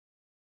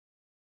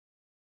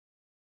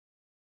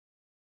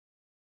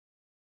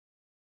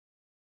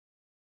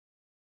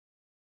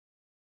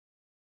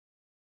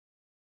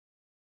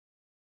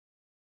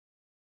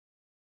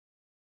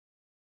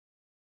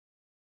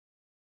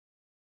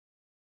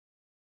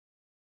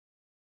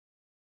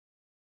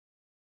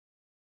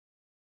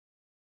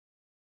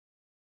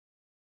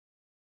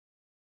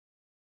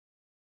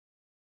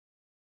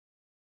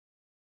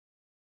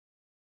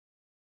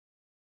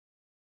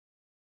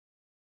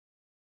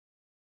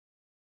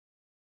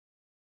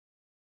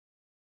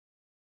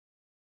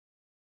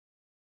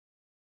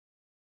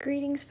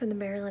Greetings from the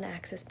Maryland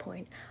Access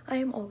Point. I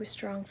am Olga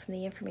Strong from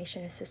the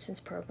Information Assistance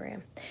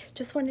Program.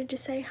 Just wanted to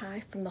say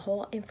hi from the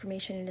whole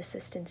Information and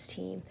Assistance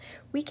team.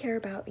 We care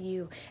about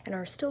you and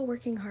are still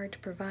working hard to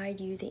provide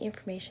you the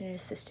information and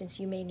assistance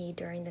you may need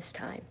during this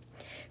time.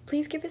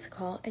 Please give us a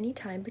call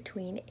anytime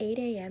between 8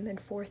 a.m. and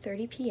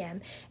 4:30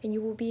 p.m. and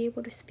you will be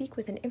able to speak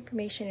with an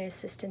Information and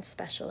Assistance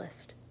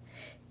specialist.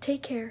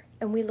 Take care,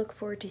 and we look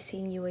forward to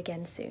seeing you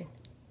again soon.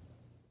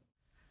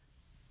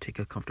 Take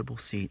a comfortable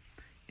seat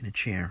in a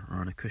chair or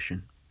on a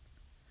cushion,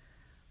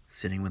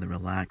 sitting with a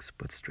relaxed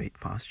but straight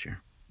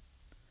posture.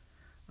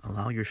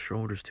 Allow your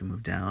shoulders to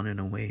move down and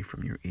away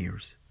from your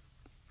ears.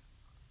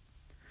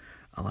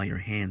 Allow your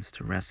hands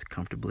to rest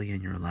comfortably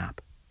in your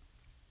lap.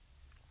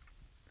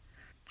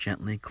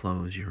 Gently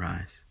close your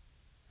eyes,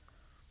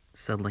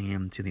 settling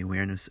into the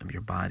awareness of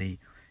your body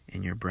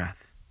and your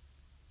breath.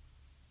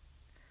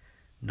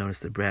 Notice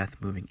the breath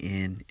moving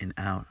in and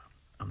out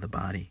of the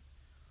body.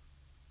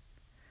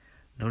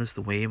 Notice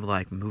the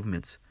wave-like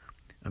movements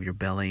of your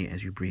belly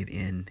as you breathe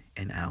in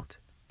and out.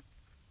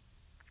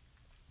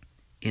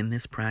 In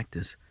this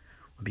practice,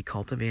 we'll be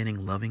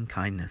cultivating loving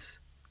kindness.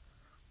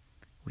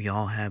 We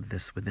all have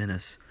this within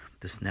us,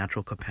 this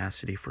natural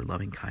capacity for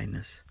loving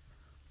kindness,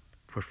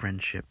 for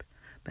friendship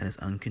that is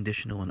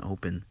unconditional and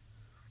open,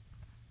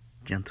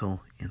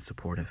 gentle and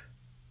supportive.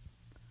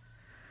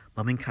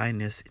 Loving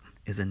kindness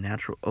is a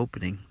natural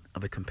opening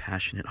of a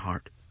compassionate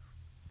heart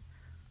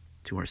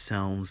to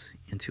ourselves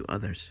and to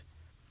others.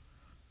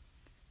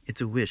 It's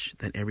a wish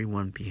that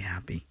everyone be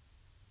happy.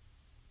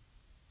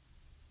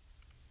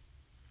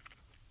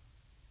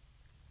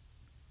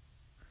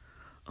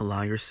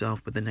 Allow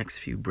yourself with the next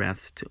few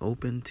breaths to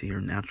open to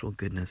your natural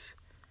goodness.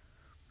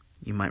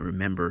 You might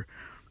remember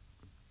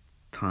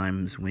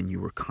times when you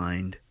were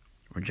kind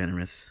or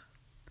generous.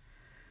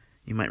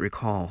 You might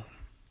recall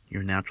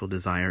your natural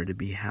desire to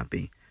be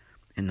happy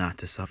and not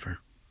to suffer.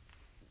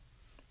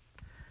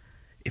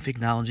 If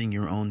acknowledging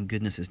your own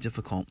goodness is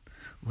difficult,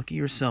 look at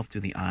yourself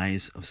through the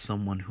eyes of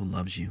someone who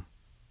loves you.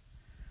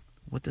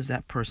 What does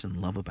that person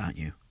love about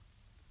you?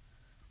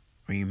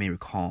 Or you may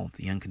recall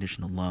the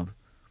unconditional love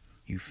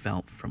you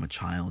felt from a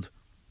child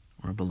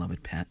or a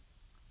beloved pet.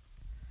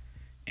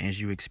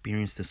 As you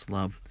experience this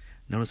love,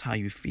 notice how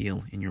you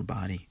feel in your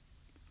body.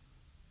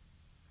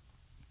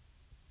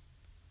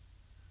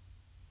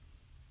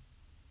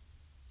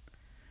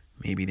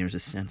 Maybe there's a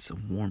sense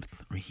of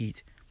warmth or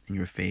heat in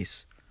your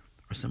face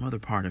or some other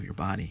part of your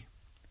body.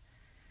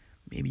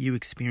 Maybe you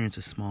experience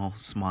a small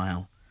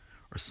smile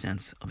or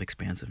sense of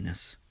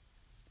expansiveness.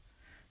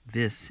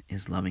 This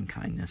is loving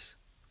kindness,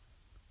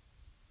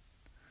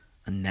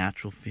 a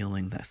natural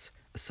feeling that's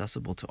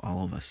accessible to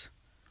all of us,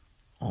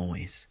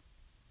 always.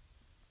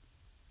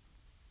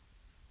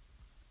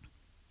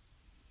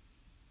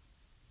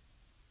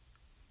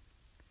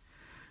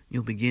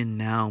 You'll begin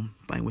now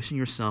by wishing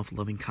yourself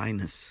loving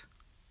kindness.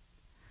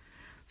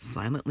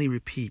 Silently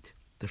repeat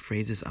the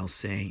phrases I'll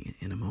say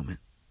in a moment.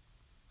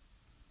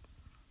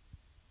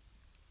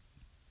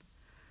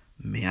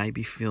 May I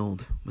be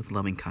filled with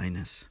loving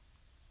kindness.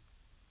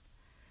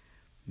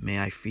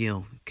 May I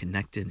feel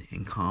connected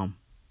and calm.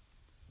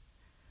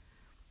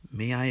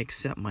 May I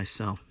accept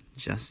myself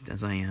just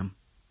as I am.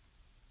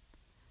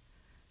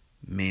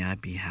 May I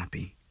be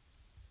happy.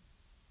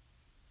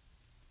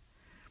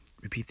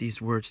 Repeat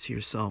these words to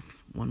yourself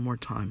one more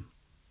time.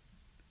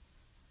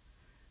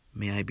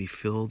 May I be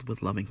filled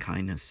with loving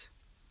kindness.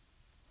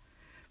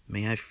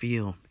 May I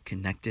feel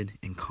connected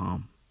and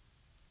calm.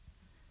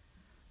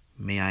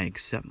 May I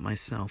accept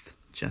myself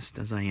just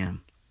as I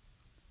am.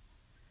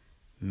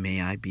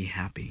 May I be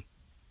happy.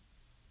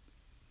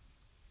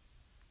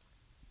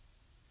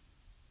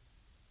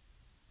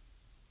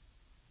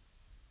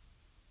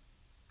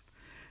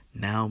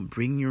 Now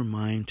bring your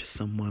mind to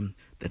someone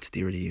that's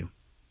dear to you.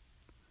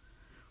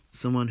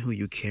 Someone who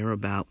you care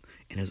about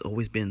and has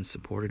always been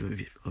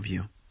supportive of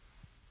you.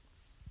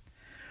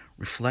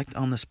 Reflect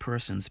on this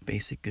person's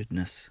basic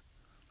goodness,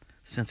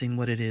 sensing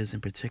what it is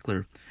in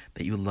particular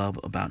that you love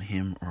about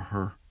him or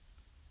her.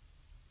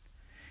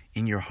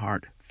 In your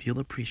heart, feel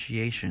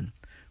appreciation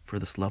for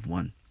this loved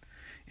one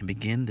and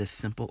begin this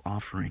simple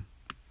offering.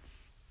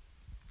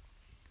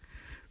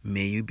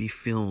 May you be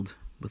filled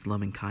with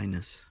loving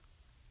kindness.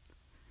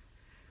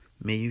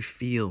 May you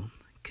feel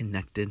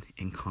connected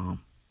and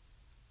calm.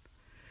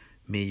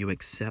 May you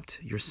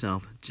accept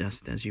yourself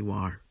just as you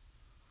are.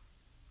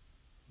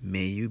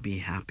 May you be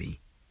happy.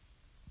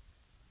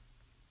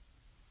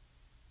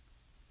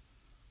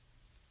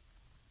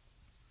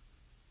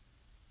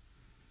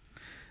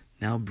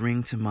 Now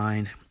bring to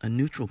mind a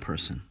neutral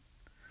person,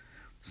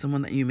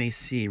 someone that you may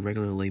see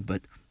regularly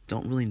but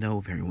don't really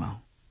know very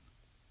well.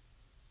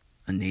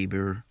 A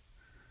neighbor,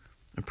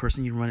 a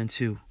person you run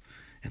into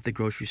at the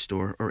grocery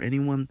store, or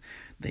anyone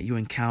that you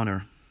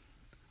encounter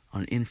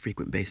on an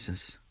infrequent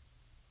basis.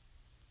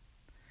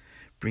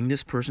 Bring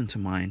this person to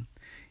mind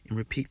and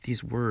repeat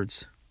these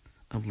words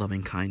of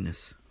loving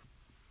kindness.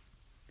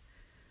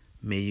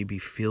 May you be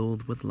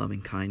filled with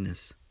loving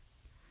kindness.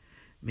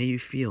 May you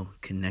feel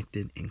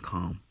connected and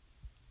calm.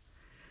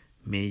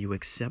 May you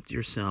accept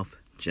yourself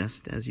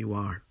just as you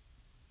are.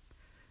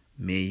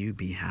 May you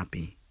be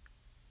happy.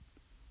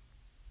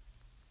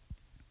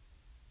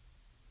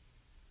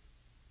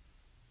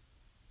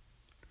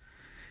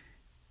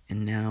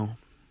 And now,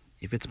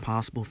 if it's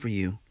possible for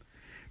you,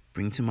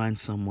 bring to mind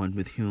someone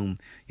with whom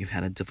you've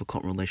had a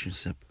difficult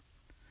relationship,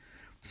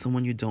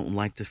 someone you don't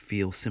like to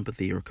feel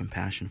sympathy or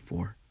compassion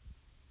for,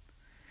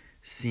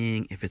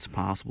 seeing if it's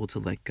possible to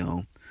let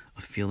go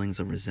of feelings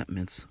of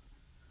resentments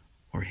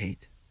or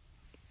hate.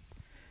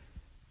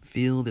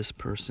 Feel this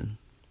person,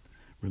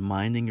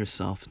 reminding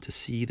yourself to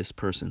see this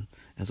person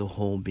as a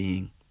whole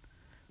being,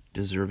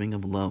 deserving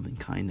of love and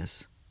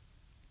kindness.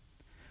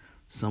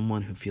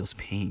 Someone who feels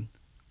pain,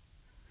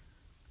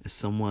 as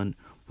someone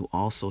who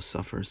also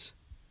suffers.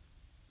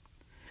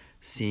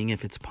 Seeing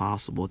if it's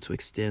possible to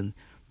extend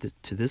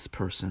to this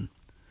person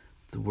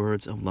the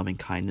words of loving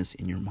kindness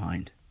in your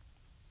mind.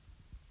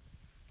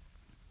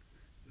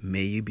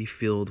 May you be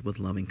filled with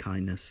loving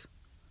kindness.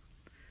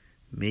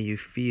 May you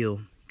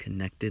feel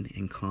connected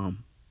and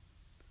calm.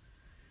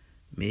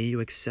 May you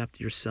accept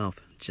yourself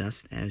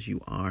just as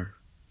you are.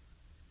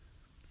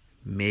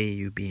 May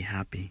you be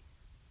happy.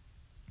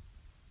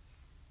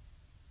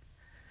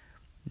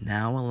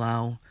 Now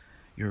allow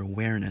your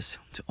awareness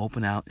to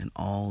open out in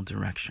all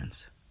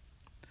directions.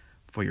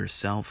 For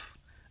yourself,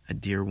 a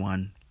dear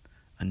one,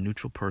 a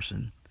neutral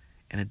person,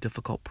 and a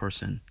difficult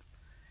person,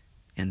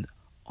 and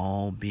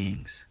all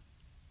beings,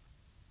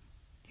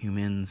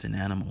 humans and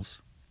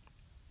animals,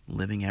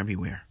 living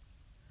everywhere,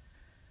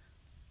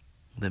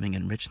 living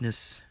in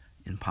richness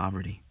and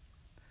poverty,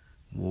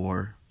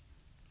 war,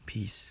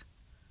 peace,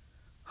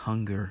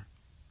 hunger,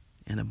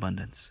 and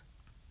abundance.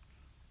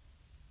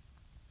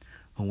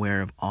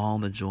 Aware of all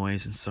the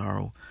joys and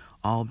sorrow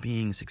all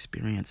beings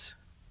experience.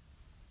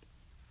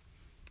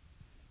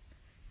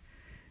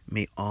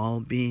 May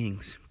all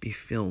beings be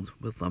filled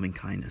with loving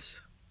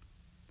kindness.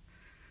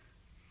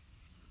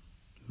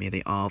 May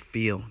they all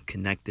feel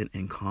connected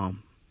and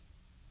calm.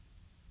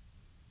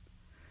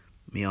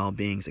 May all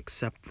beings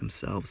accept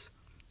themselves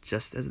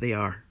just as they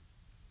are.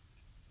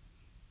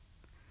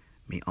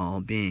 May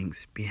all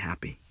beings be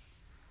happy.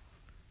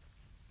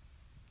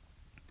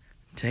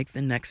 Take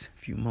the next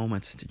few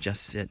moments to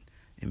just sit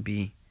and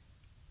be.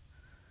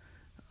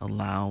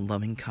 Allow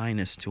loving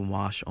kindness to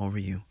wash over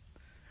you,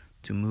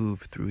 to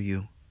move through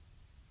you.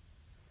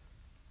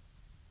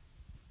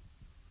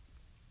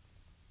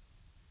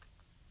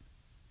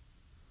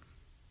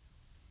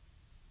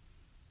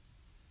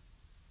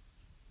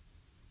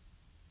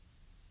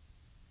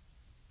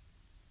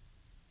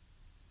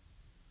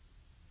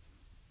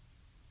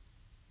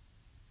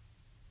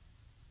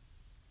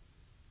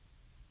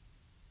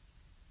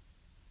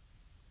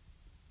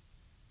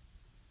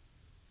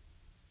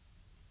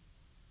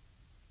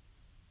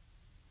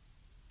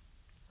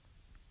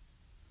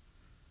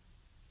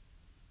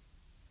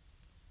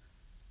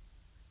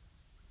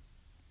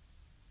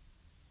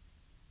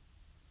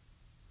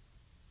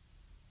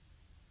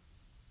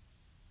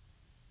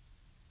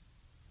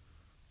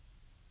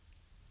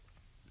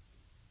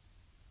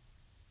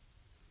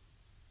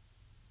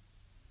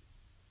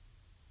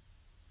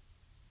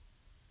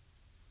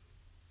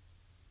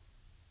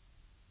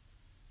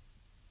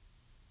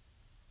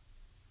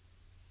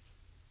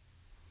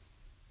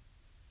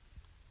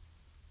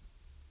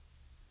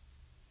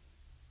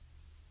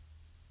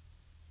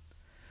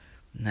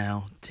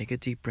 Now take a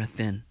deep breath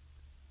in,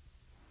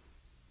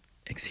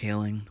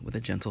 exhaling with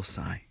a gentle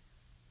sigh,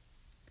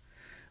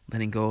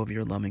 letting go of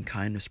your loving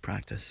kindness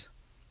practice,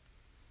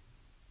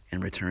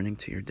 and returning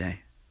to your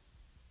day.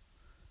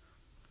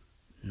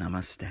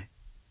 Namaste.